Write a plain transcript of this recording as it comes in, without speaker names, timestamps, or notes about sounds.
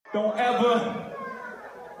Don't ever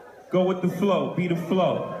go with the flow. Be the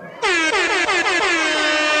flow. And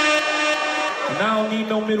I don't need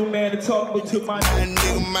no middleman to talk to my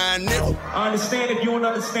nigga. I understand if you don't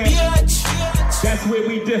understand. That's where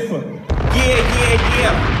we differ.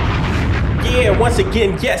 Yeah, once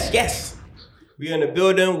again, yes. We in the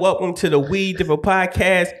building. Welcome to the We Differ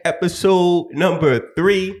Podcast, episode number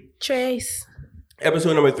 3. Trace.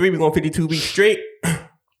 Episode number 3, we're going 52 weeks straight.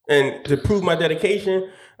 And to prove my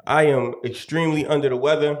dedication, I am extremely under the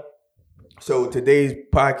weather. So today's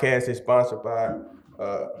podcast is sponsored by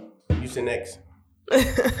Mucinex.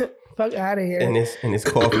 Fuck out of here. And this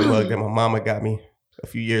coffee mug that my mama got me a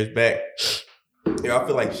few years back. Yeah, I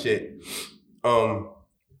feel like shit. All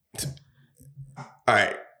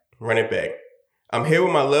right, run it back. I'm here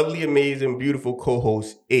with my lovely, amazing, beautiful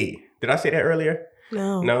co-host, A. Did I say that earlier?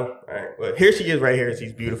 No. All right. Well, here she is right here.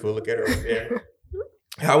 She's beautiful. Look at her right there.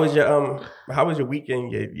 How was your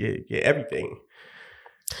weekend? Your everything?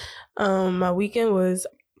 My weekend was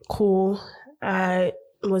cool. I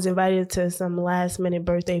was invited to some last minute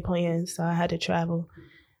birthday plans, so I had to travel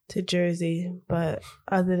to Jersey. But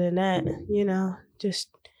other than that, just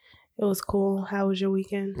it was cool. How was your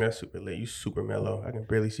weekend? That's super late. You super mellow. I can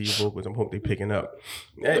barely see your vocals. I hope they picking up.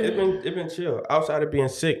 It's been chill. Outside of being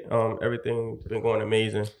sick, everything's been going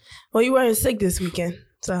amazing. Well, you weren't sick this weekend,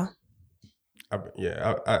 so. I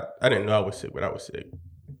didn't know I was sick, but I was sick.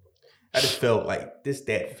 I just felt like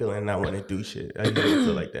that feeling and I want to do shit. I didn't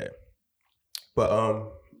feel like that.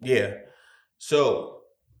 But yeah. So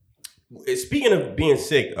speaking of being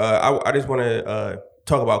sick, I just want to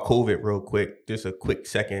talk about COVID real quick. Just a quick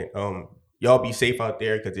second. Y'all be safe out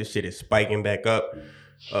there because this shit is spiking back up.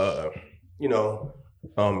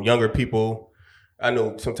 Younger people. I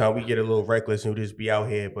know sometimes we get a little reckless and we just be out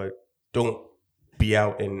here, but don't be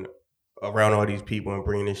out and around all these people and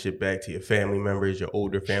bringing this shit back to your family members, your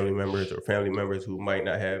older family members, or family members who might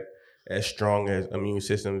not have as strong as immune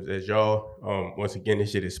systems as y'all. Once again,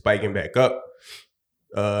 this shit is spiking back up.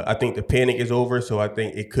 I think the panic is over, so I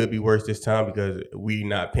think it could be worse this time because we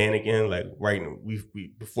not panicking. Like right now, we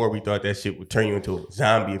before we thought that shit would turn you into a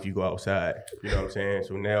zombie if you go outside. You know what I'm saying?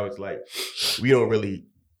 So now it's like we don't really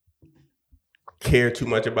care too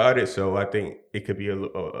much about it. So I think it could be a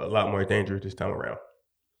lot more dangerous this time around.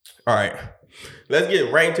 All right, let's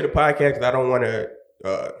get right into the podcast because I don't want to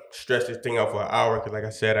stress this thing out for an hour because, like I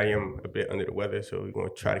said, I am a bit under the weather, so we're going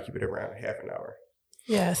to try to keep it around half an hour.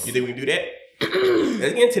 Yes. You think we can do that?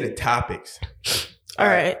 Let's get into the topics. All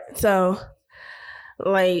right. So,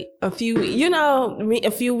 like a few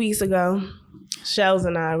weeks ago, Shells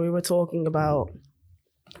and I, we were talking about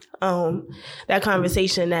that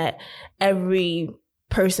conversation that every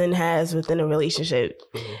person has within a relationship.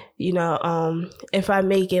 Mm-hmm. If I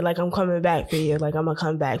make it, like, I'm coming back for you, like I'm gonna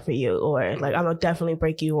come back for you, or like I'm gonna definitely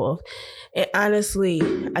break you off. And honestly,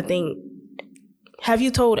 I think, have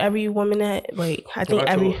you told every woman that? Like, I think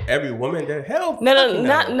every woman that? Hell no,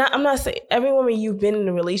 not I'm not saying every woman you've been in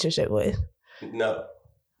a relationship with. No.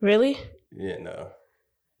 Really? Yeah,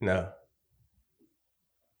 no.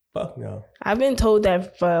 Fuck no. I've been told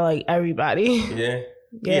that for like everybody. Yeah.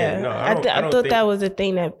 Yeah, no, I thought that was a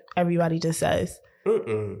thing that everybody just says.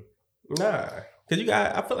 Nah, because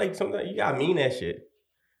I feel like sometimes you gotta mean that shit,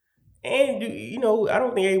 and I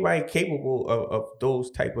don't think everybody capable of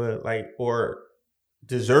those type of like or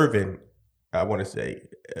deserving. I want to say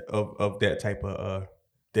of that type of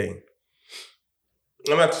thing.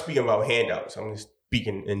 I'm not speaking about handouts. I'm just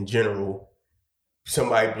speaking in general.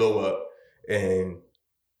 Somebody blow up and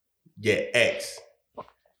get X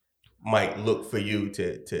might look for you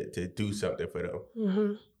to do something for them.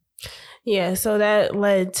 Mm-hmm. Yeah, so that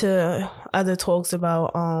led to other talks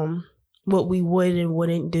about what we would and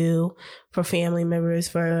wouldn't do for family members,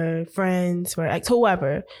 for friends, for like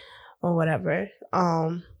whoever or whatever.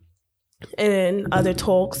 And then other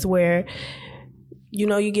talks where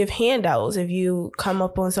you give handouts if you come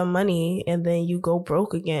up on some money and then you go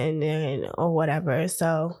broke again or whatever.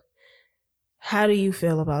 So how do you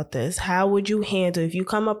feel about this? How would you handle if you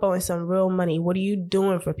come up on some real money? What are you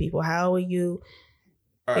doing for people? How will you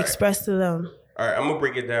express to them? All right, I'm going to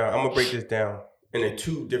break it down. I'm going to break this down into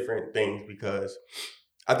two different things because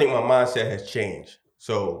I think my mindset has changed.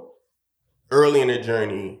 So early in the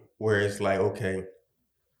journey where it's like, okay,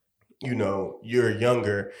 you're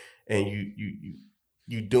younger and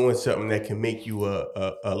you doing something that can make you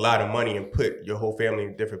a lot of money and put your whole family in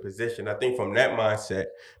a different position. I think from that mindset,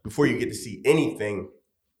 before you get to see anything,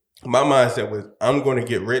 my mindset was I'm going to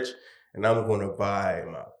get rich and I'm going to buy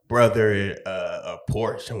my brother a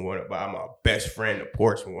Porsche. I'm going to buy my best friend a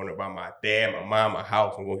Porsche. I'm going to buy my dad, my mom a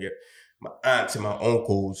house. I'm going to get my aunts and my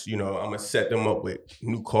uncles, I'm gonna set them up with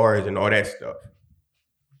new cars and all that stuff.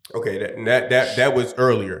 Okay, that was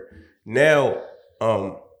earlier. Now,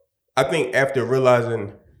 I think after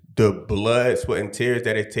realizing the blood, sweat, and tears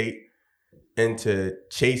that it takes into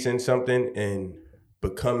chasing something and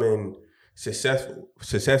becoming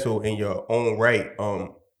successful in your own right,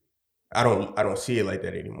 I don't see it like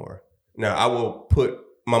that anymore. Now, I will put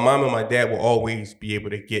my mom and my dad will always be able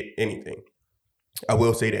to get anything. I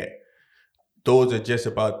will say that. Those are just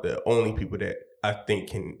about the only people that I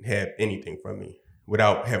think can have anything from me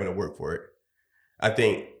without having to work for it. I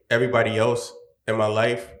think everybody else in my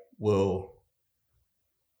life will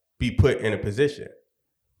be put in a position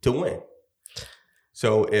to win.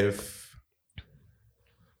 So if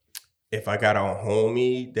I got a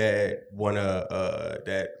homie that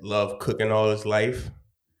that love cooking all his life,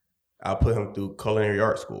 I'll put him through culinary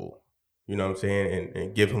art school. You know what I'm saying?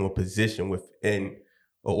 And give him a position within an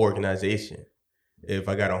organization. If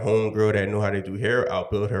I got a homegirl that know how to do hair, I'll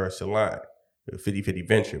build her a salon. A 50-50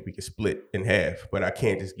 venture, we can split in half. But I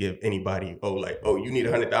can't just give anybody, you need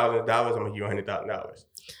 $100,000, I'm gonna give you $100,000.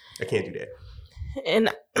 I can't do that.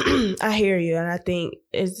 And I hear you, and I think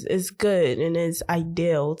it's good and it's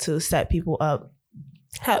ideal to set people up.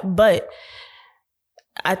 But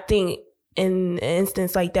I think in an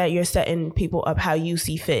instance like that, you're setting people up how you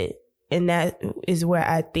see fit. And that is where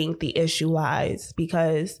I think the issue lies,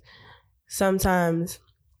 because sometimes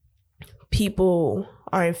people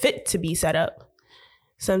aren't fit to be set up.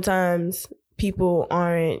 Sometimes people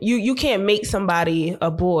aren't, you can't make somebody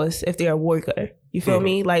a boss if they're a worker. You feel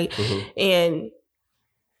me? And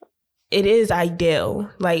it is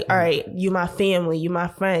ideal. All right, you my family, you my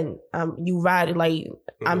friend, you ride,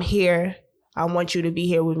 I'm here. I want you to be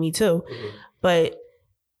here with me too. But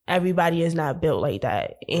everybody is not built like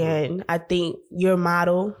that. And I think your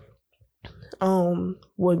model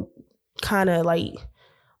would kind of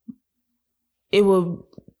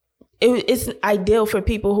it's ideal for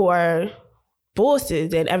people who are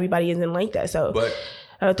bosses, and everybody isn't like that. So but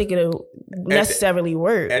I don't think it'll necessarily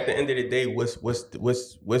work. At the end of the day,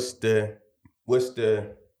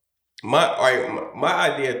 my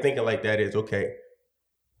idea of thinking like that is, okay,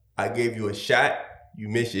 I gave you a shot, you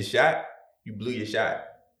missed your shot, you blew your shot.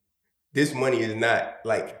 This money is not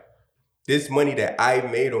this money that I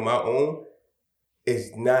made on my own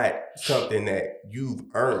is not something that you've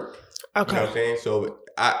earned. Okay. You know what I'm saying? So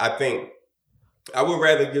I think I would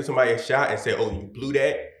rather give somebody a shot and say, oh, you blew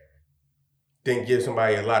that, than give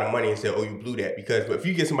somebody a lot of money and say, oh, you blew that. Because if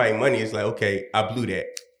you give somebody money, it's like, okay, I blew that.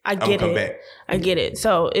 I get it. I get it.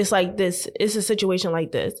 So it's like this. It's a situation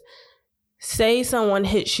like this. Say someone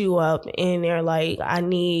hits you up and they're like,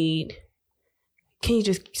 can you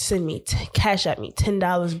just send me cash at me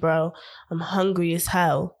 $10, bro? I'm hungry as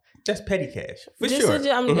hell. That's petty cash. For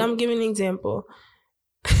sure. I'm giving an example.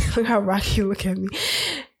 Look how Rocky look at me.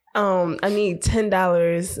 I need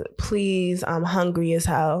 $10, please. I'm hungry as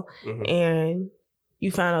hell. And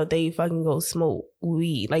you find out they fucking go smoke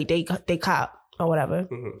weed. They cop or whatever.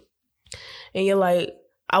 And you're like,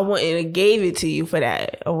 I wouldn't have gave it to you for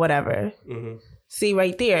that or whatever. See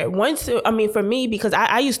right there. For me, because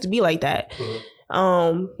I used to be like that.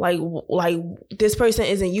 This person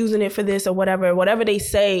isn't using it for this or whatever they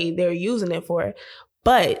say they're using it for.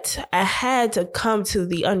 But I had to come to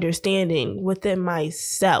the understanding within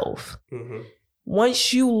myself.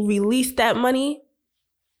 Once you release that money,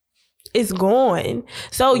 it's gone.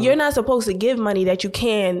 So you're not supposed to give money that you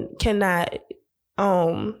cannot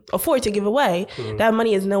afford to give away. That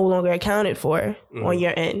money is no longer accounted for on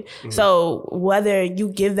your end. So whether you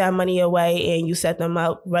give that money away and you set them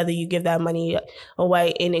up, whether you give that money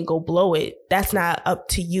away and then go blow it, that's not up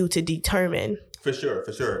to you to determine. For sure.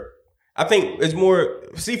 I think it's more,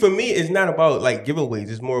 for me, it's not about giveaways.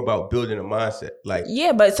 It's more about building a mindset.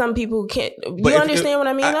 Yeah, but some people can't. You understand what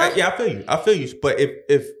I mean? I feel you. But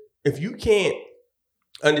if you can't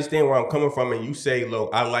understand where I'm coming from and you say, look,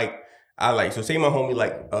 I like, so say my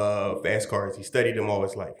homie fast cars. He studied them all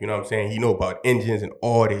his life. You know what I'm saying? He know about engines and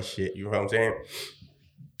all this shit. You know what I'm saying?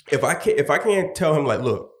 If I can't tell him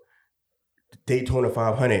look, Daytona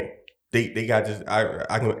 500, they got this.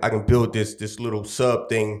 I can build this little sub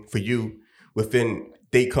thing for you within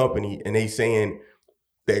their company, and they saying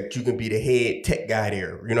that you can be the head tech guy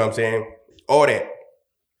there. You know what I'm saying? All that.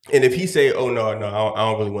 And if he say, oh no, I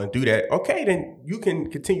don't really want to do that. Okay, then you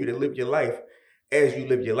can continue to live your life as you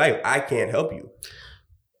live your life. I can't help you.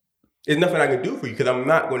 There's nothing I can do for you because I'm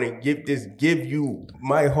not going to give you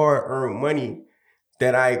my hard-earned money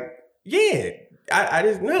that I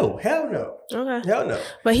just, no. Hell no. Okay. Hell no.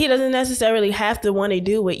 But he doesn't necessarily have to want to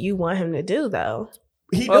do what you want him to do, though.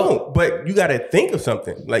 He don't, but you got to think of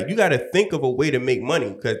something. Like, you got to think of a way to make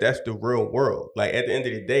money because that's the real world. Like, at the end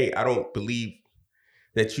of the day, I don't believe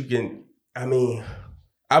that you can, I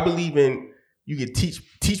believe in you can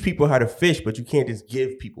teach people how to fish, but you can't just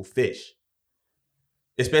give people fish.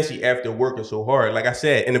 Especially after working so hard. Like I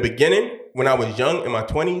said, in the beginning, when I was young, in my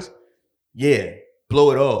 20s, yeah,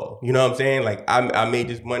 blow it all. You know what I'm saying? Like, I made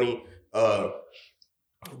this money,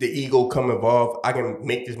 the ego come involved. I can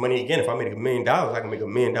make this money again. If I make $1 million, I can make $1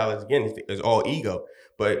 million again. It's all ego.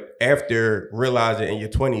 But after realizing in your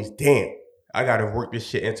 20s, damn, I got to work this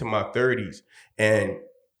shit into my 30s. And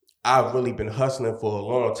I've really been hustling for a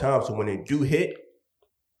long time. So when it do hit,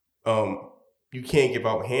 you can't give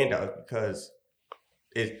out handouts because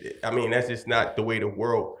that's just not the way the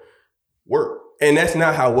world works. And that's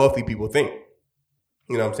not how wealthy people think.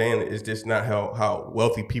 You know what I'm saying? It's just not how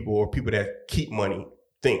wealthy people or people that keep money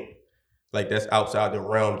think. Like, that's outside the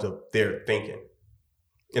realms of their thinking.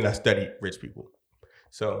 And I study rich people.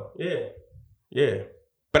 So, yeah.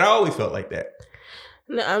 But I always felt like that.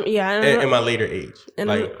 No, in my later age.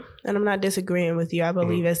 And I'm not disagreeing with you. I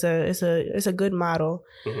believe it's a good model.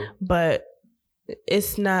 But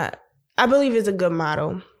it's not, I believe it's a good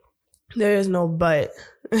model. There is no but.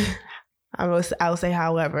 I'll say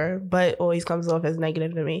however, but always comes off as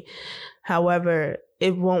negative to me. However,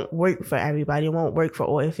 it won't work for everybody. It won't work for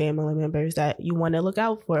all your family members that you want to look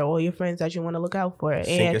out for, all your friends that you want to look out for.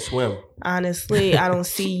 Sink or swim. Honestly, I don't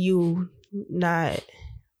see you not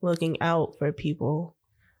looking out for people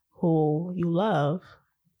who you love.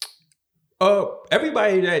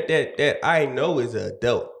 Everybody that I know is an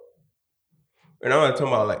adult. And I'm talking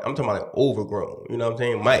about overgrown. You know what I'm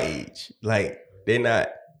saying? My age. Like, they're not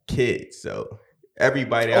kids. So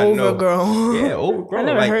everybody I know. Overgrown. Yeah, overgrown.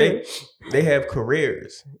 I never heard. They have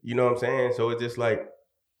careers. You know what I'm saying? So it's just like,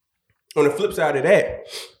 on the flip side of that,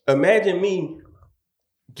 imagine me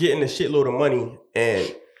getting a shitload of money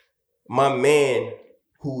and my man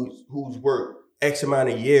who's worked X amount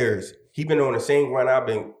of years, he been on the same grind I've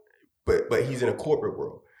been, but he's in a corporate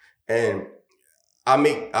world. And I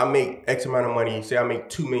make X amount of money. Say I make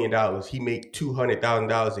 $2 million. He make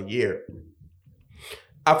 $200,000 a year.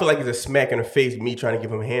 I feel like it's a smack in the face of me trying to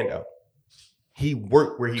give him a handout. He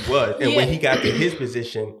worked where he was. And when he got to his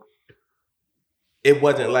position, it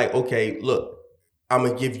wasn't like, okay, look, I'm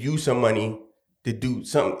going to give you some money to do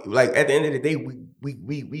something. Like, at the end of the day,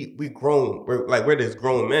 we grown. We're this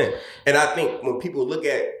grown men. And I think when people look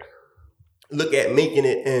at making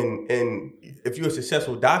it, and if you're a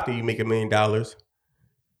successful doctor, you make $1 million.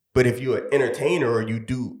 But if you're an entertainer or you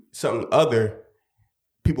do something other,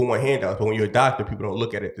 people want handouts. But when you're a doctor, people don't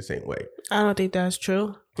look at it the same way. I don't think that's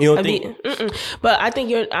true. You don't think? But I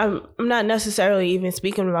think I'm not necessarily even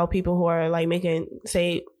speaking about people who are like making,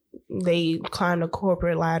 say, they climb the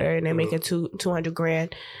corporate ladder and they're making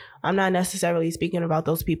 $200,000. I'm not necessarily speaking about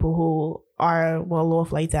those people who are well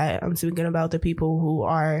off like that. I'm speaking about the people who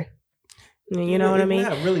are, you know what I mean?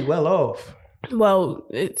 Not really well off. Well,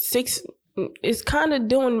 it's kind of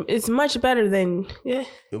doing, it's much better than,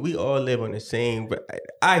 We all live on the same, but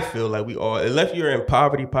I feel like we all, unless you're in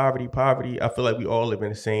poverty, I feel like we all live in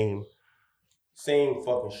the same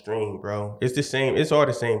fucking stream, bro. It's the same, it's all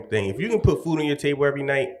the same thing. If you can put food on your table every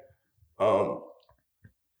night,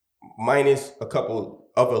 minus a couple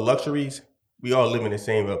other luxuries, we all live in the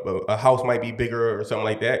same, a house might be bigger or something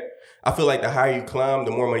like that. I feel like the higher you climb,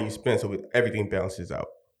 the more money you spend, so everything balances out.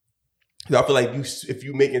 So I feel like if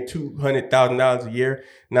you making $200,000 a year,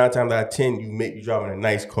 9 times out of 10, you driving a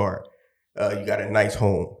nice car, you got a nice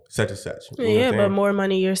home, such and such. Yeah, but more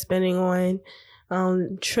money you're spending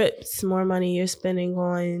on trips, more money you're spending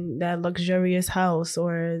on that luxurious house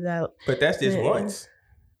or that. But that's just once.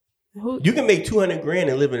 You can make $200,000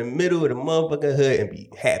 and live in the middle of the motherfucking hood and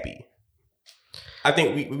be happy. I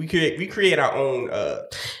think we create our own.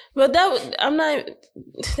 But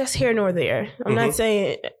that's here nor there. I'm not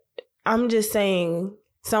saying. I'm just saying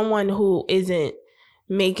someone who isn't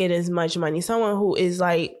making as much money, someone who is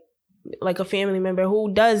like a family member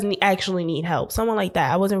who does actually need help, someone like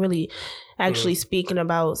that. I wasn't really actually speaking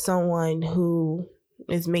about someone who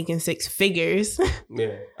is making 6 figures.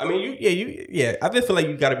 Yeah, I mean, I just feel like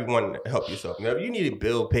you got to be wanting to help yourself. Now, if you need a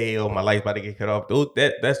bill paid or my life's about to get cut off,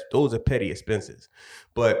 those are petty expenses.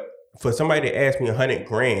 But for somebody to ask me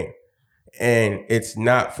 $100,000. And it's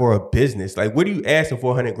not for a business. Like, what are you asking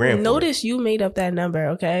for $100,000 for? Notice you made up that number,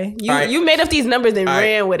 okay? You made up these numbers and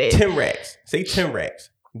ran with it. 10 racks. Say 10 racks.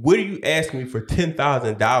 What are you asking me for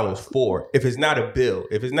 $10,000 for? If it's not a bill,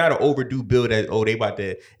 if it's not an overdue bill that they about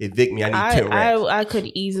to evict me, I need 10 racks. I could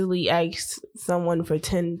easily ask someone for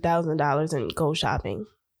 $10,000 and go shopping.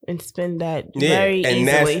 and spend that very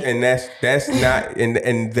easily. That's not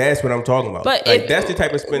and that's what I'm talking about. But like that's the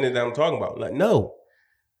type of spending that I'm talking about. Like no,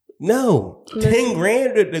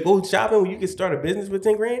 $10,000 to go shopping when you can start a business with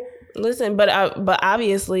 $10,000. Listen, but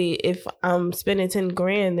obviously, if I'm spending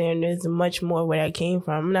 $10,000, then there's much more where that came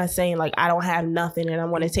from. I'm not saying like I don't have nothing and I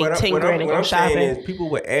want to take $10,000 and go shopping. What I'm saying is people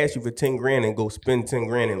would ask you for $10,000 and go spend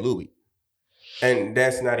 $10,000 in Louis, and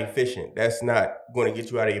that's not efficient. That's not going to get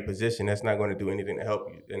you out of your position. That's not going to do anything to help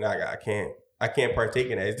you. And I can't partake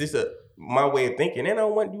in that. It's just my way of thinking, and I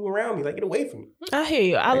don't want you around me. Like get away from me. I hear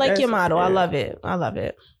you. I like your model. Yeah. I love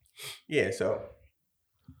it. Yeah. So,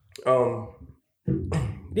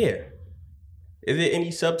 yeah. Is there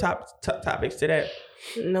any topics to that?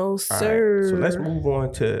 No, sir. Right, so let's move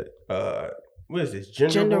on to what is this?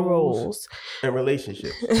 Gender roles and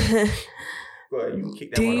relationships. Go ahead, you can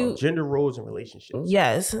kick that one off. Gender roles and relationships.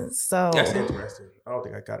 Yes. So that's interesting. I don't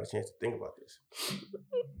think I got a chance to think about this.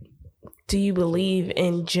 Do you believe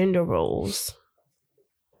in gender roles?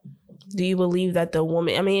 Do you believe that the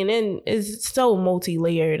woman? I mean, and it's so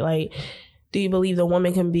multi-layered. Like, do you believe the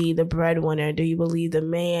woman can be the breadwinner? Do you believe the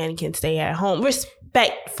man can stay at home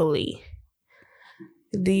respectfully?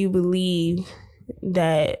 Do you believe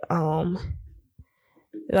that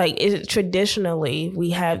traditionally we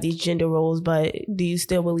have these gender roles, but do you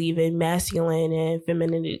still believe in masculine and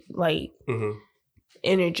feminine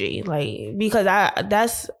energy? Like, because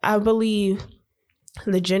I believe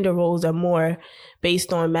the gender roles are more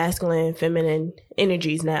based on masculine and feminine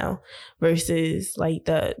energies now versus like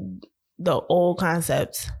the old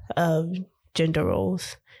concepts of gender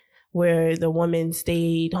roles where the woman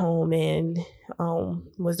stayed home and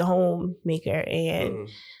was the homemaker and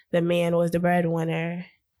the man was the breadwinner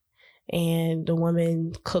and the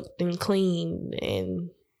woman cooked and cleaned.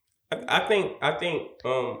 And I think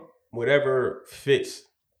whatever fits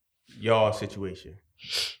y'all situation.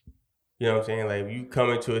 You know what I'm saying? Like if you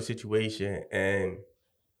come into a situation and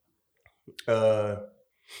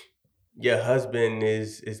your husband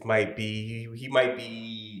might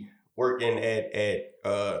be working at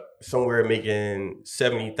somewhere making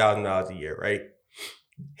 $70,000 a year, right?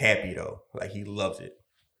 Happy though, like he loves it,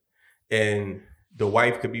 and the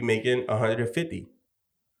wife could be making $150.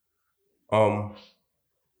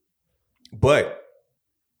 But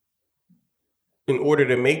in order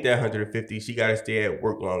to make that $150, she got to stay at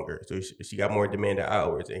work longer. So she got more demanded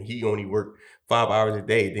hours, and he only worked 5 hours a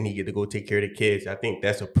day. Then he get to go take care of the kids. I think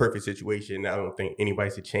that's a perfect situation. I don't think anybody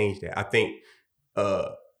should change that. I think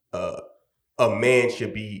a man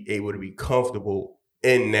should be able to be comfortable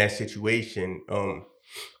in that situation,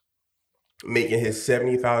 making his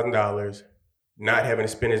 $70,000, not having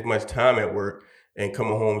to spend as much time at work, and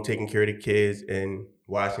coming home taking care of the kids and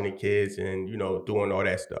watching the kids and doing all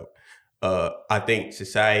that stuff. I think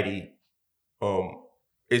society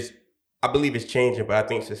I believe it's changing, but I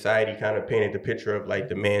think society kind of painted the picture of like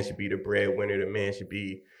the man should be the breadwinner, the man should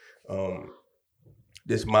be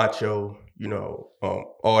this macho,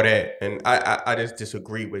 all that. And I just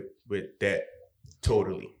disagree with that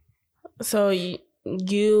totally. So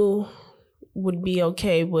you would be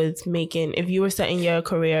okay with making, if you were setting your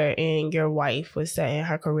career and your wife was setting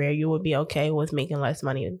her career, you would be okay with making less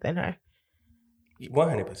money than her?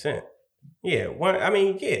 100%. Yeah.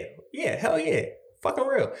 Yeah. Hell yeah. Fucking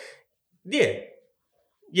real.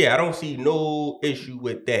 Yeah. I don't see no issue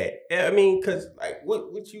with that. I mean, cause like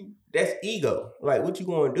that's ego. Like what you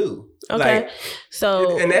gonna do? Okay. Like,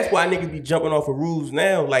 so, and that's why niggas be jumping off of rules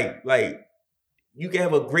now. Like you can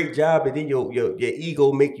have a great job, but then your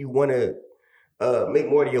ego make you want to make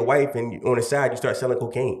more to your wife, and on the side you start selling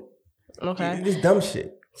cocaine. Okay. This dumb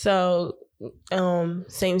shit. So,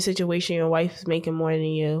 same situation. Your wife's making more than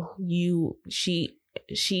you. She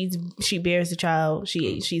bears the child.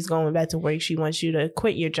 She's going back to work. She wants you to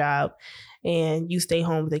quit your job, and you stay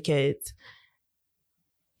home with the kids.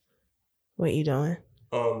 What are you doing?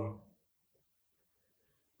 All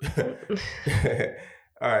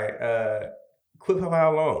right. Quit for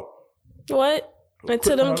how long? What?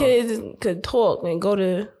 Until them kids could talk and go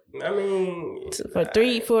to. I mean, for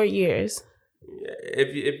 3-4 years.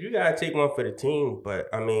 If you gotta take one for the team, but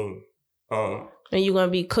I mean, and you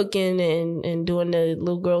gonna be cooking and doing the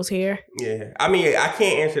little girl's hair? Yeah, I mean, I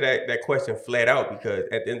can't answer that question flat out because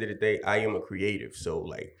at the end of the day, I am a creative. So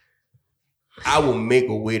like, I will make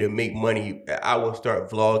a way to make money. I will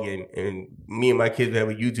start vlogging, and me and my kids will have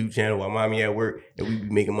a YouTube channel while mommy at work, and we be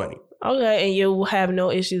making money. Okay, and you'll have no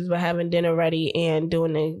issues with having dinner ready and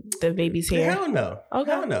doing the baby's hair? Hell no. Okay.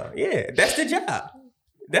 Hell no. Yeah, that's the job.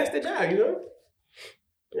 That's the job,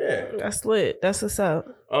 Yeah. That's lit. That's what's up.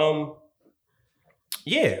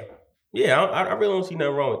 Yeah. I really don't see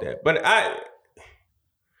nothing wrong with that. But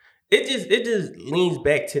it just leans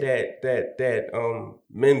back to that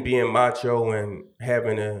men being macho and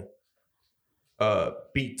having to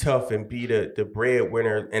be tough and be the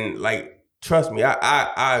breadwinner. And like, trust me,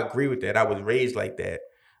 I agree with that. I was raised like that.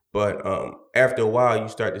 But after a while, you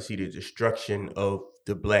start to see the destruction of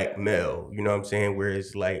the black male. You know what I'm saying? Where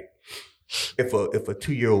it's like, if a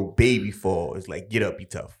 2-year-old baby falls, it's like, get up, be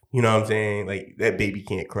tough. You know what I'm saying? Like, that baby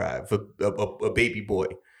can't cry. If a baby boy,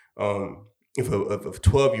 if a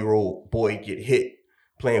 12-year-old boy get hit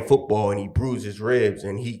playing football and he bruises his ribs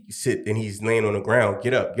and he's laying on the ground,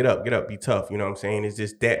 get up, be tough. You know what I'm saying? It's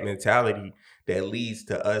just that mentality that leads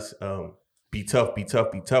to us be tough. By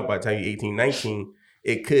the time you're 18, 19,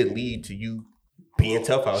 it could lead to you being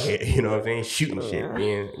tough out here. You know what I'm saying? Shooting shit,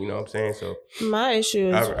 being, you know what I'm saying? So my issue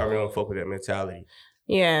is I really don't fuck with that mentality.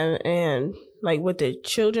 Yeah, and like with the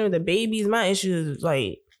children, the babies, my issue is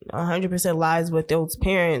like 100% lies with those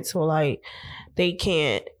parents who like they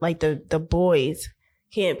can't, like the boys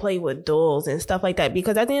can't play with dolls and stuff like that,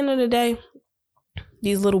 because at the end of the day,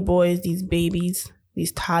 these little boys, these babies,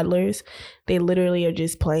 these toddlers, they literally are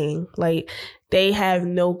just playing. Like, they have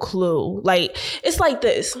no clue. Like, it's like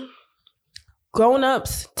this.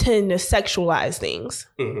 Grown-ups tend to sexualize things.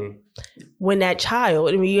 Mm-hmm. When that child,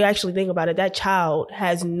 and when you actually think about it, that child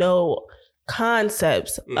has no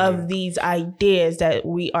concepts of these ideas that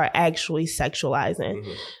we are actually sexualizing.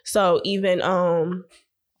 Mm-hmm. So even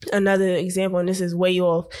another example, and this is way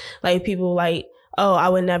off, like people like, oh, I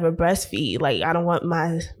would never breastfeed. Like, I don't want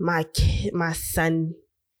my kid, my son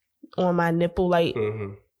on my nipple. Like,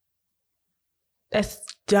 that's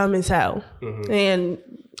dumb as hell. Mm-hmm. And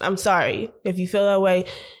I'm sorry if you feel that way.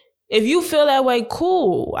 If you feel that way,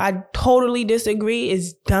 cool. I totally disagree.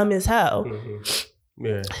 It's dumb as hell. Mm-hmm.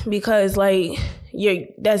 Yeah. Because like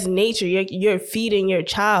that's nature. You're feeding your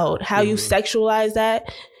child. How you sexualize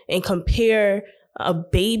that and compare a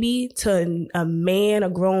baby to a man, a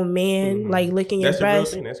grown man, like licking your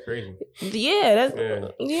breast. That's a real thing. That's crazy.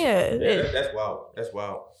 Yeah, That's wild. That's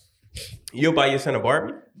wild. You'll buy your son a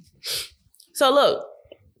Barbie? So look,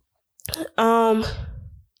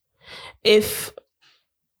 if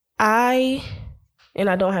I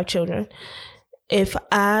don't have children, if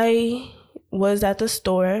I was at the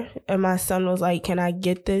store and my son was like, "Can I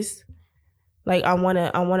get this? Like, I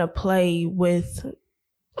wanna play with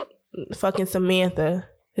fucking Samantha,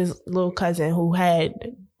 his little cousin who had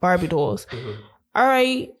Barbie dolls." All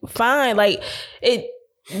right, fine. Like,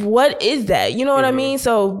 what is that? You know what I mean?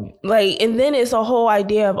 So like, and then it's a whole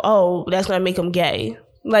idea of, oh, that's gonna make him gay.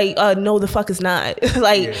 Like, no, the fuck is not.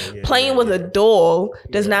 Like, playing with a doll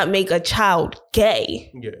does not make a child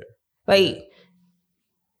gay. Yeah. Like,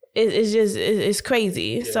 it's just, it's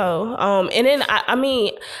crazy. Yeah. So, and then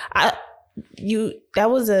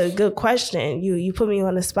that was a good question. You put me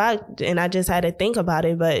on the spot and I just had to think about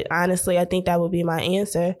it. But honestly, I think that would be my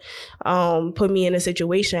answer. Put me in a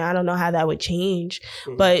situation, I don't know how that would change.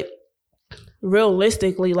 But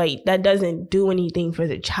realistically, like, that doesn't do anything for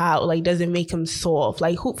the child. Like, doesn't make him soft.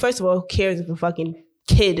 Like, first of all, who cares if a fucking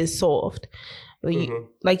kid is soft?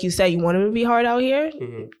 Like you said, you want him to be hard out here?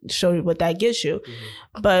 Show you what that gets you.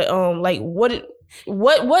 But like, what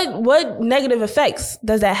negative effects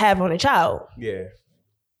does that have on a child? Yeah.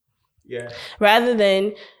 Rather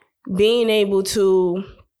than being able to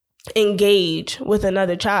engage with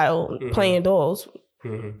another child playing dolls.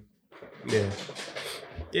 Yeah.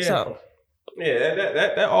 So. Yeah,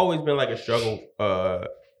 that always been like a struggle.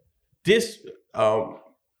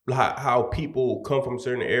 How people come from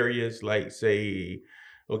certain areas, like let's say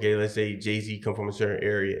Jay-Z come from a certain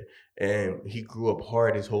area and he grew up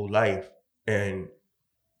hard his whole life, and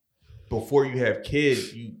before you have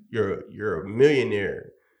kids, you're a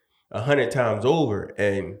millionaire 100 times over.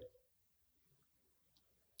 And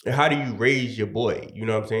how do you raise your boy? You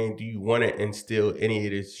know what I'm saying? Do you want to instill any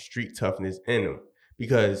of this street toughness in him?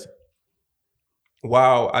 Because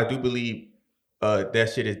while I do believe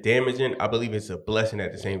that shit is damaging, I believe it's a blessing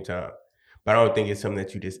at the same time. But I don't think it's something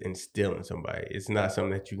that you just instill in somebody. It's not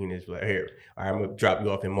something that you can just be like, here, all right, I'm going to drop you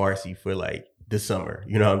off in Marcy for like the summer.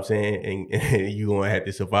 You know what I'm saying? And you're going to have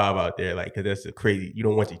to survive out there, like, because that's crazy. You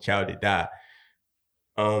don't want your child to die.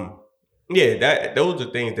 Those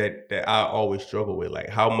are things that I always struggle with. Like,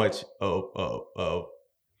 how much of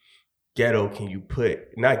ghetto can you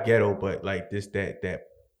put? Not ghetto, but like that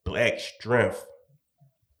black strength.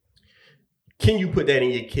 Can you put that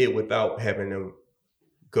in your kid without having them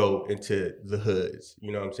go into the hoods?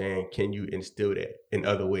 You know what I'm saying? Can you instill that in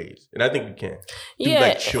other ways? And I think you can. Do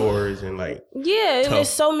like chores and like there's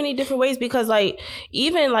so many different ways, because like,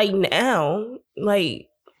 even like now, like,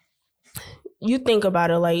 you think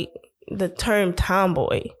about it, like the term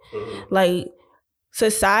tomboy, like,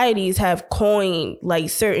 societies have coined like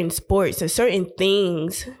certain sports and certain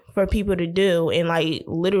things for people to do and like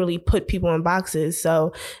literally put people in boxes.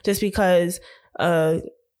 So just because a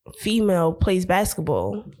female plays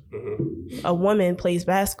basketball, a woman plays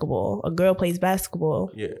basketball, a girl plays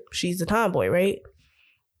basketball, she's a tomboy, right?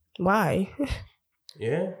 Why?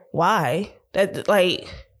 Yeah. Why? That like,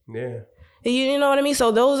 yeah. You know what I mean?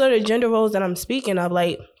 So those are the gender roles that I'm speaking of.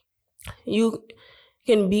 Like, you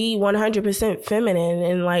can be 100% feminine,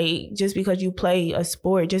 and like just because you play a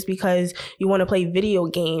sport, just because you want to play video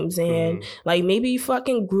games, and like maybe you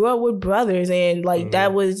fucking grew up with brothers, and like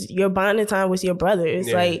that was your bonding time with your brothers.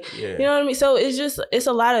 You know what I mean? So it's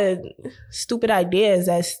a lot of stupid ideas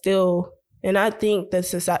that still, and I think that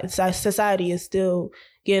society is still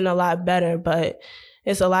getting a lot better, but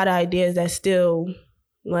it's a lot of ideas that still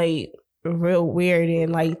like real weird,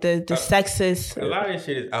 and like the sexist. A lot of this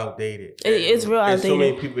shit is outdated. It's real outdated. There's so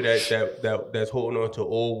many people that's holding on to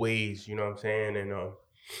old ways, you know what I'm saying? And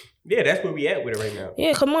yeah, that's where we at with it right now.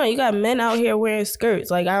 Yeah, come on, you got men out here wearing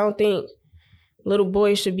skirts. Like, I don't think little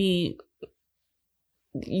boys should be.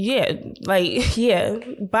 Yeah,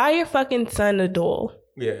 buy your fucking son a doll.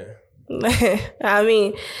 Yeah. I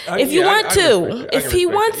mean, if you want to, if he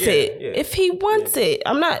wants it,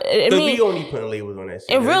 I'm not. I mean, we only putting labels on that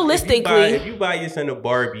shit. And realistically, if you buy your son a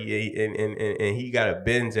Barbie and he got a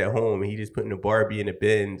Benz at home, and he just putting the Barbie in the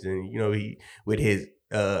Benz, and you know he with his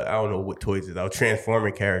I don't know what toys is out,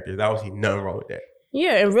 Transformer characters. I don't see nothing wrong with that.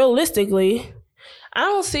 Yeah, and realistically, I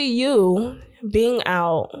don't see you being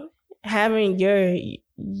out having your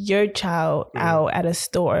child out at a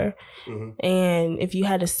store. And if you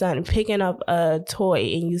had a son picking up a toy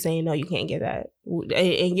and you saying no, you can't get that,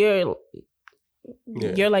 and you're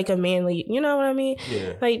like a manly, you know what I mean?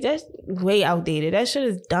 Yeah. Like, that's way outdated. That shit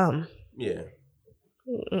is dumb. Yeah.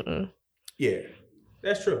 Yeah,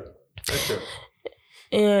 that's true.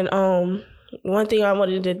 And one thing I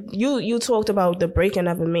wanted to you talked about the breaking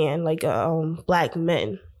of a man, like black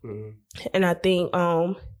men, and I think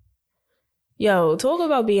talk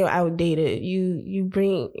about being outdated. You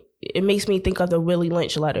bring. It makes me think of the Willie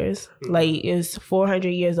Lynch letters. Like, it's 400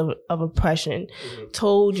 years of oppression.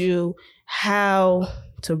 Told you how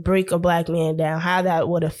to break a black man down, how that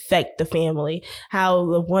would affect the family, how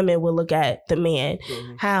the woman will look at the man,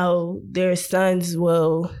 how their sons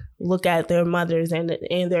will look at their mothers and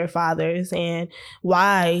their fathers, and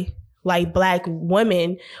why like black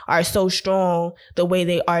women are so strong the way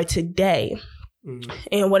they are today.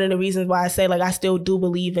 And one of the reasons why I say like I still do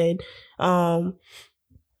believe in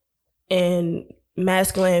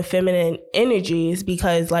masculine and feminine energies,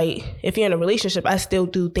 because like if you're in a relationship, I still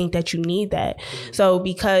do think that you need that. So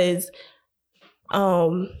because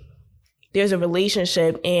there's a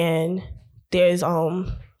relationship and there's a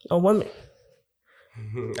woman.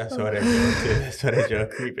 I saw that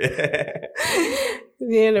joke creeping.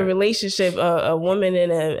 You're in a relationship, a woman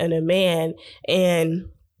and a man, and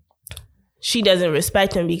she doesn't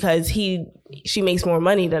respect him because she makes more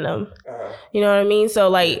money than him. You know what I mean? So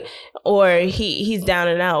like, or he's down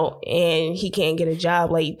and out and he can't get a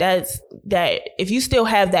job. Like, that if you still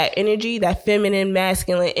have that energy, that feminine,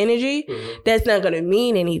 masculine energy, that's not going to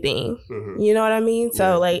mean anything. You know what I mean?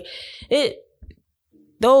 So like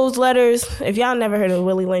those letters, if y'all never heard of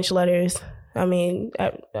Willie Lynch letters, I mean,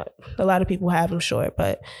 a lot of people have them, sure,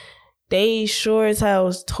 but they sure as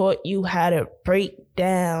hell taught you how to break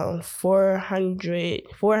down 400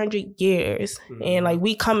 years. And like,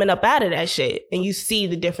 we coming up out of that shit, and you see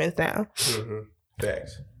the difference now.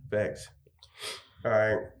 Facts. All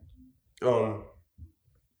right.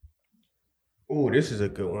 This is a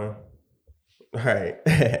good one. All right.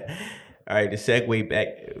 All right, the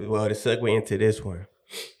segue into this one.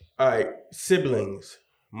 All right, siblings,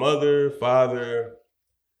 mother, father,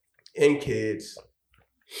 and kids.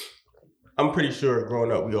 I'm pretty sure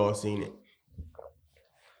growing up, we all seen it.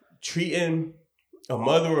 Treating a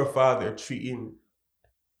mother or father, treating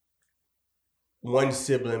one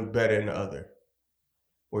sibling better than the other,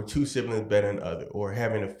 or two siblings better than the other, or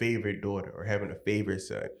having a favorite daughter, or having a favorite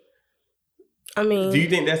son. I mean, do you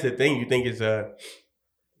think that's the thing? You think it's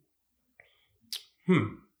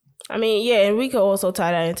I mean, yeah, and we could also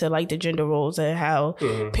tie that into like the gender roles and how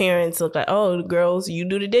parents look like, oh, girls, you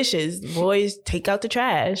do the dishes, boys take out the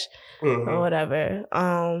trash, or whatever.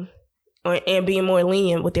 And being more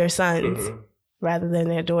lenient with their sons rather than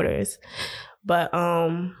their daughters. But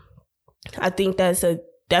I think that's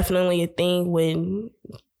definitely a thing when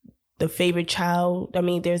the favorite child, I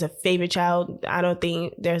mean, there's a favorite child. I don't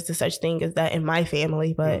think there's the such thing as that in my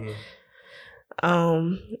family, but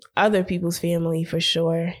other people's family for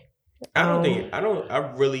sure.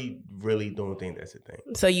 I really don't think that's a thing.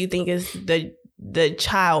 So you think it's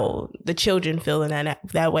the children feeling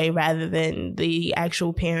that way rather than the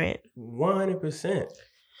actual parent. 100%.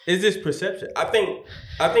 It's just perception. I think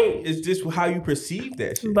it's just how you perceive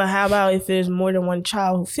that shit. But how about if there's more than one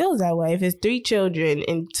child who feels that way? If it's 3 children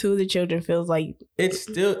and 2 of the children feels like it's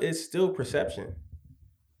still perception.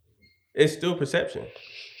 It's still perception.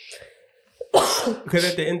 Because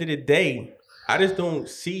at the end of the day, I just don't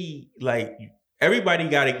see, like, everybody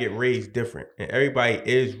got to get raised different, and everybody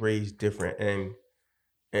is raised different,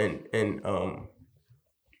 and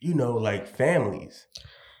you know, like families.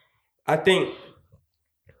 I think.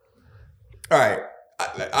 All right,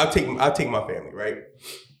 I'll take my family, right?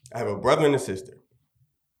 I have a brother and a sister.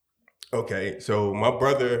 Okay, so my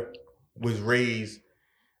brother was raised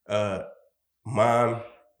mom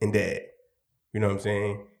and dad. You know what I'm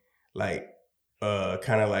saying? Like,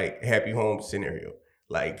 kind of like happy home scenario.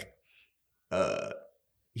 Like,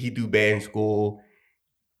 he do bad in school,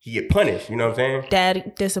 he get punished. You know what I'm saying?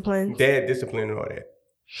 Dad discipline and all that.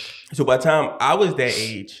 So by the time I was that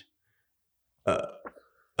age,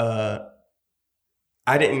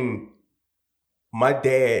 my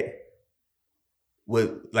dad was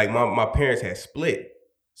like, my parents had split.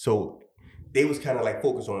 So they was kind of like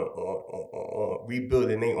focused on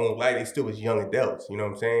rebuilding their own life. They still was young adults, you know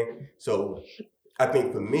what I'm saying? So I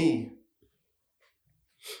think for me,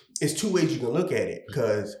 it's 2 ways you can look at it.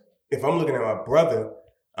 Because if I'm looking at my brother,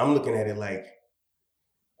 I'm looking at it like,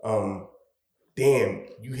 damn,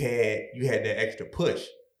 you had that extra push.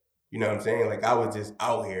 You know what I'm saying? Like, I was just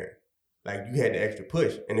out here. Like, you had the extra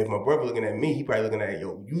push. And if my brother looking at me, he probably looking at,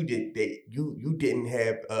 yo, you didn't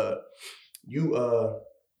have, you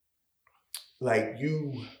had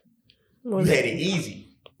it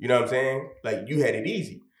easy. You know what I'm saying? Like, you had it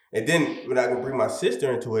easy. And then when I can bring my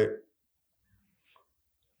sister into it,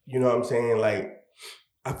 you know what I'm saying? Like,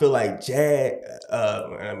 I feel like Jad,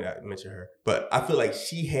 I mean, I mentioned her, but I feel like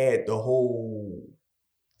she had the whole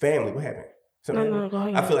family. What happened? No, go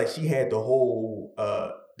ahead. I feel like she had the whole,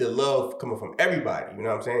 the love coming from everybody, you know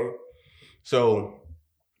what I'm saying? So,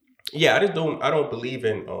 yeah, I don't believe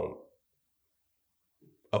in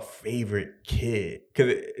a favorite kid.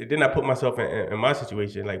 Because then I put myself in my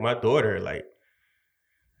situation. Like, my daughter, like,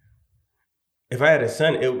 if I had a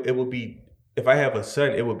son, it would be, if I have a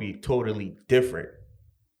son, it would be totally different.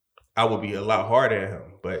 I would be a lot harder at him,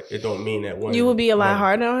 but it don't mean that one. You would be a lot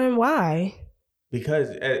harder on him? Why? Because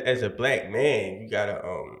as a black man, you gotta,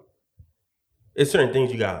 it's certain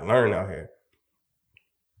things you gotta learn out here.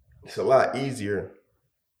 It's a lot easier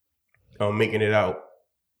making it out.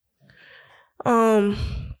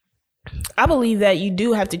 I believe that you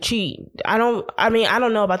do have to cheat. I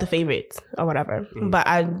don't know about the favorites or whatever, but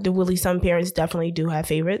I do believe some parents definitely do have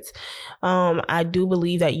favorites. I do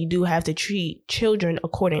believe that you do have to treat children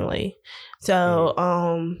accordingly. So,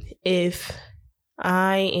 if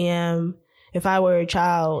I were a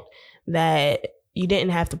child that you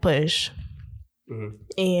didn't have to push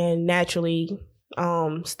and naturally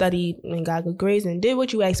studied and got good grades and did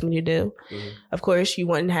what you asked me to do, of course you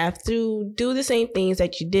wouldn't have to do the same things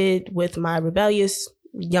that you did with my rebellious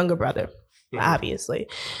younger brother, obviously.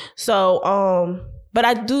 So but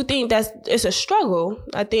I do think it's a struggle.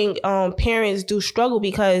 I think parents do struggle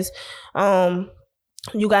because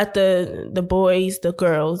you got the boys, the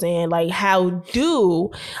girls, and like, how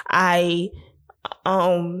do I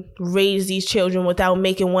raise these children without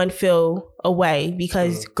making one feel away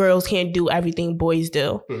because girls can't do everything boys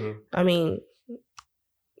do. I mean,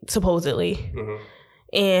 supposedly.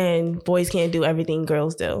 And boys can't do everything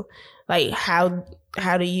girls do. Like, how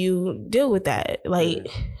do you deal with that? Like,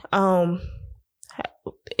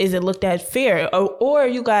 is it looked at fair? Or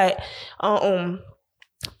you got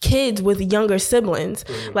kids with younger siblings.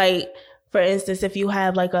 Like, for instance, if you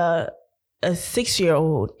have like a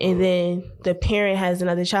 6-year-old and then the parent has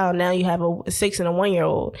another child, now you have a 6 and a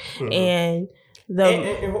 1-year-old. And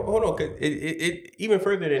hold on, cause it even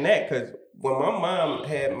further than that, because when my mom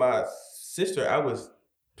had my sister, I was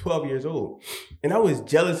 12 years old, and I was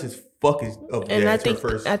jealous as fuck of her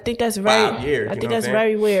first. I think that's very 5 years. I think that's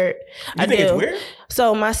very weird. You think it's weird?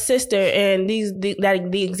 So my sister, and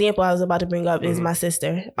the example I was about to bring up is my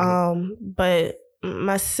sister. But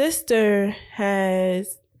my sister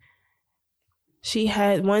she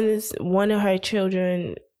had one of her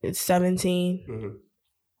children is 17,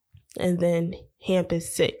 and then Hamp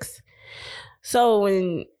is 6. So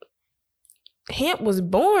when Hamp was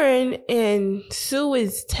born and Sue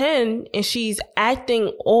is 10 and she's acting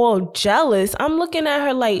all jealous, I'm looking at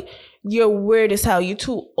her like, you're weird as hell. You're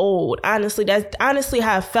too old. Honestly, that's honestly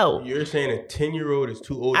how I felt. You're saying a 10-year-old is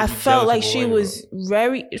too old? I felt like she was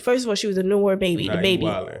very. First of all, she was a newborn baby. The baby.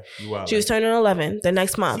 You wildin'. She was turning 11 the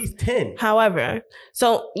next month. She's 10. However,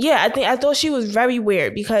 so yeah, I thought she was very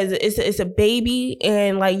weird because it's a baby,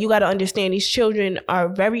 and like you got to understand, these children are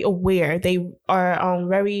very aware. They are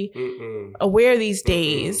very aware these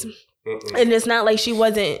days, and it's not like she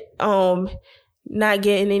wasn't not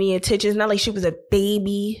getting any attention. It's not like she was a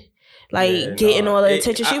baby. Getting all the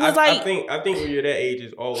attention. She was I think when you're that age,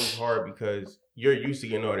 it's always hard because you're used to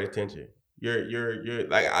getting all the attention. You're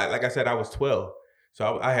like I said, I was 12,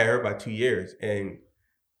 so I had her by 2 years. And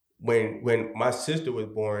when my sister was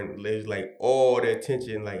born, it was like all the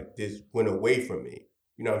attention like this went away from me.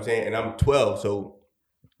 You know what I'm saying? And I'm 12, so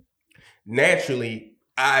naturally,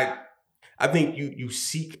 I think you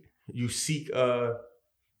seek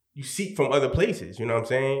from other places. You know what I'm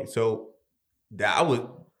saying? So that I was.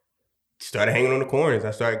 Started hanging on the corners.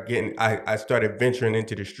 I started venturing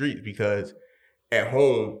into the streets because at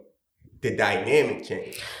home the dynamic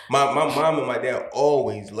changed. My mom and my dad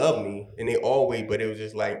always loved me, and but it was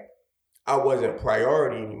just like I wasn't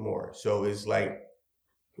priority anymore. So it's like,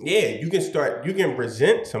 yeah, you can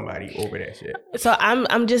resent somebody over that shit. So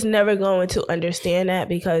I'm just never going to understand that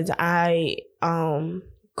because I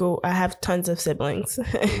have tons of siblings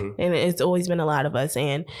and it's always been a lot of us,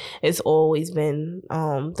 and it's always been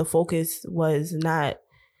the focus was not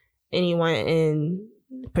anyone in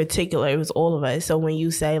particular, it was all of us. So when you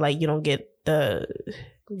say like you don't get I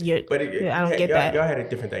don't get that. Y'all had a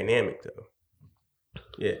different dynamic though.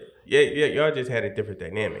 Yeah, y'all just had a different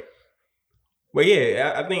dynamic. But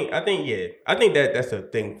yeah, I think that's a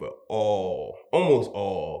thing for almost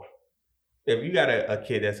all. If you got a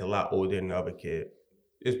kid that's a lot older than the other kid,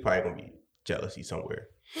 it's probably gonna be jealousy somewhere.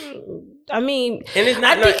 I mean, and it's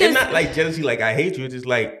not like jealousy like I hate you. It's just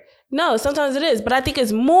like, no, sometimes it is, but I think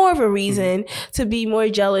it's more of a reason to be more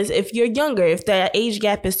jealous if you're younger, if the age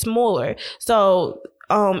gap is smaller. So,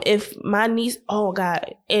 if my niece, oh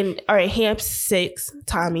God, and all right, Hamp's 6,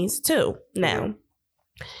 Tommy's 2 now.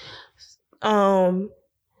 I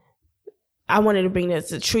wanted to bring this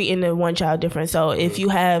to treating the one child different. So if you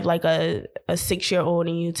have like a 6-year-old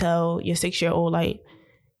and you tell your 6-year-old like,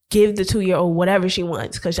 give the 2-year-old whatever she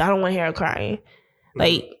wants because I don't want to hear her crying.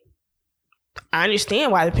 Like, I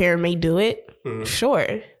understand why the parent may do it,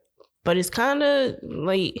 sure, but it's kind of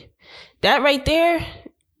like that right there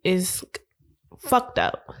is fucked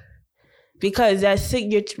up because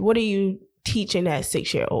what are you teaching that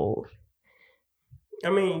 6-year-old? I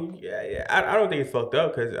mean, yeah, I don't think it's fucked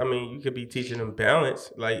up because I mean you could be teaching them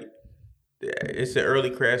balance. Like, it's an early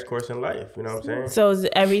crash course in life. You know what I'm saying? So is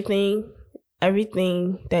everything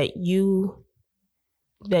that you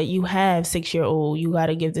have 6-year-old, you got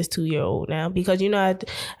to give this 2-year-old now because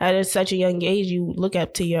at such a young age you look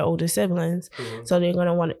up to your older siblings, so they're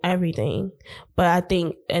gonna want everything. But I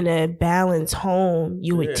think in a balanced home,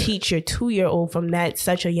 you would teach your 2-year-old from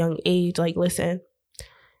such a young age, like, listen,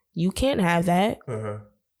 you can't have that.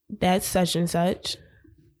 That's such and such.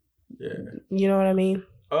 Yeah, you know what I mean?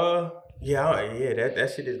 Yeah.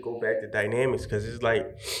 That shit just go back to dynamics because it's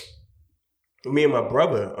like me and my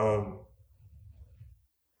brother.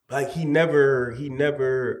 Like he never,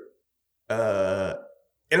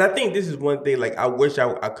 and I think this is one thing, like I wish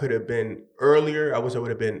I could have been earlier. I wish I would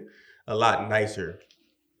have been a lot nicer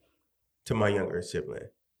to my younger sibling.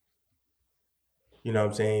 You know what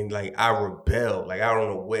I'm saying? Like I rebelled. Like I don't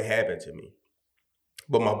know what happened to me.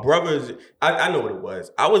 But my brothers, I know what it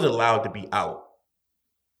was. I was allowed to be out.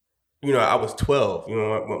 You know, I was 12. You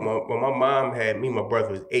know, when my mom had me, my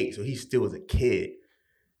brother was 8, so he still was a kid.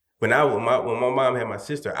 When my mom had my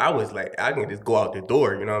sister, I was like, I can just go out the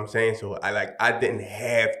door, you know what I'm saying? So I didn't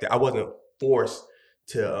have to, I wasn't forced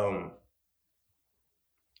to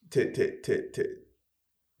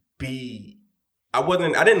be, I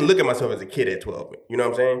didn't look at myself as a kid at 12, you know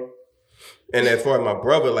what I'm saying? And as far as my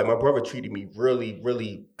brother treated me really,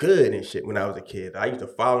 really good and shit when I was a kid. I used to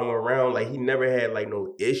follow him around, like he never had like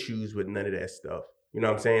no issues with none of that stuff. You know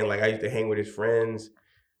what I'm saying? Like I used to hang with his friends.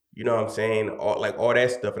 You know what I'm saying? All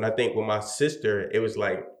that stuff. And I think with my sister, it was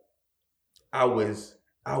like I was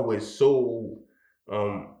so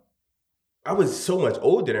much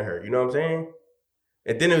older than her, you know what I'm saying?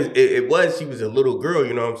 And then she was a little girl,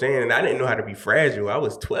 you know what I'm saying? And I didn't know how to be fragile. I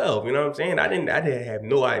was 12, you know what I'm saying? I didn't have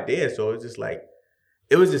no idea. So it was just like,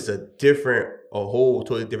 it was just a whole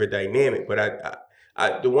totally different dynamic. But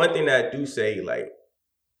I the one thing that I do say, like,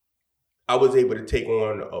 I was able to take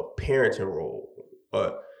on a parenting role.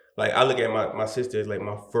 Like I look at my sister as like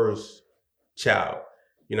my first child.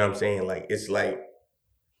 You know what I'm saying? Like it's like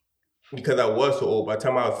because I was so old, by the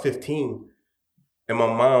time I was 15 and my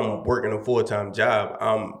mom working a full-time job,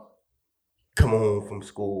 I'm coming home from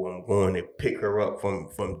school, I'm going to pick her up from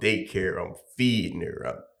daycare, I'm feeding her,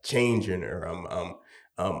 I'm changing her,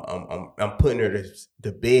 I'm putting her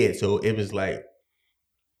to bed. So it was like,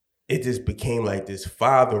 it just became like this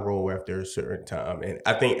father role after a certain time. And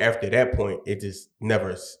I think after that point, it just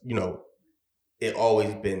never, you know, it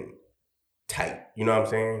always been tight. You know what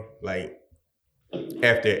I'm saying? Like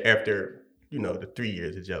after you know, the 3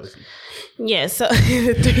 years of jealousy. Yeah, so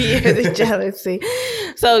the 3 years of jealousy.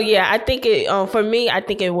 So yeah, I think it for me, I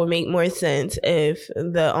think it would make more sense if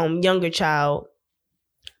the younger child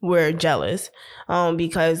were jealous.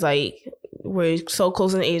 Because like we're so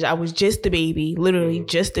close in age. I was just a baby, literally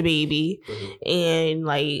just a baby. And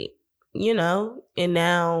like, you know, and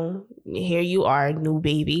now here you are, new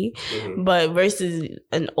baby. But versus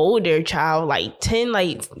an older child, like 10,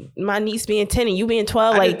 like my niece being 10 and you being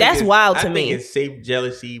 12, like that's wild to me. I think it's safe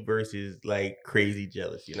jealousy versus like crazy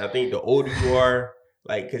jealousy. And I think the older you are,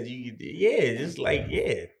 like, cause just like,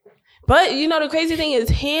 yeah. But you know, the crazy thing is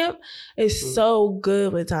Hamp is so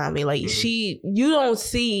good with Tommy. Like you don't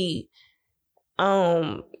see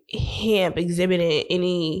Hamp exhibiting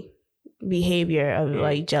any behavior of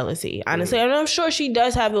like jealousy, honestly. And I'm sure she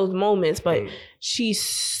does have those moments, but she's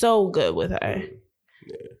so good with her.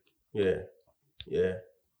 Yeah.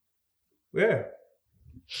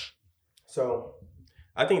 So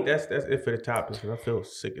I think that's it for the topics, because I feel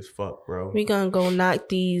sick as fuck, bro. We gonna go knock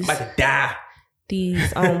these. I'm about to die.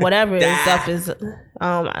 These whatever stuff is.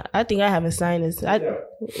 I think I have a sinus. I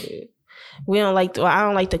don't like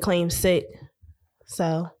to claim sick.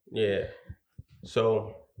 So yeah.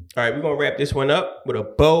 So all right, we're gonna wrap this one up with a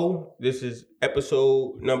bow. This is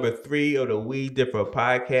episode number 3 of the We Differ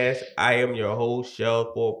podcast. I am your host,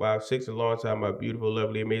 Shell456, alongside my beautiful,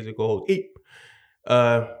 lovely, amazing co-host Eep.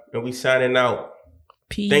 And we signing out.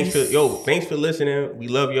 Peace. Thanks for listening. We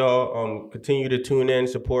love y'all. Continue to tune in,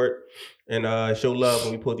 support, and show love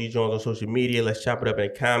when we put these joints on social media. Let's chop it up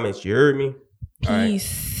in the comments. You heard me?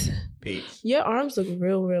 Peace. Peace. Your arms look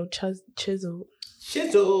real chiseled.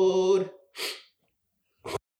 Chiseled.